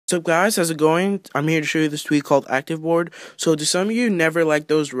What's up guys, how's it going? I'm here to show you this tweak called ActiveBoard. So do some of you never like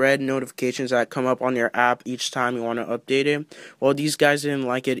those red notifications that come up on your app each time you want to update it? Well, these guys didn't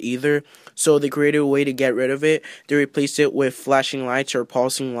like it either, so they created a way to get rid of it. They replaced it with flashing lights or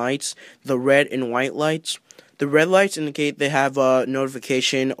pulsing lights, the red and white lights. The red lights indicate they have a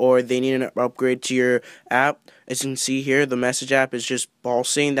notification or they need an upgrade to your app. As you can see here, the message app is just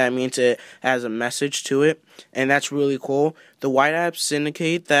pulsing. That means it has a message to it, and that's really cool. The white apps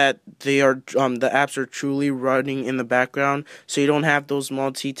indicate that they are the apps are truly running in the background, so you don't have those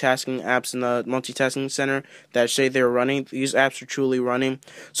multitasking apps in the multitasking center that say they're running. These apps are truly running,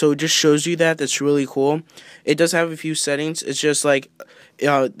 so it just shows you that. That's really cool. It does have a few settings. It's just like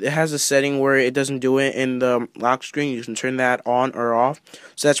it has a setting where it doesn't do it in the lock screen. You can turn that on or off,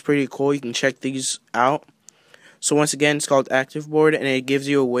 so that's pretty cool. You can check these out. So once again, it's called ActiveBoard, and it gives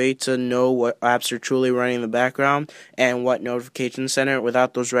you a way to know what apps are truly running in the background and what notification center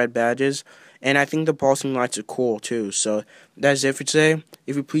without those red badges. And I think the pulsing lights are cool too. So that's it for today.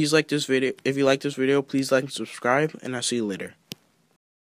 If you like this video, please like and subscribe, and I'll see you later.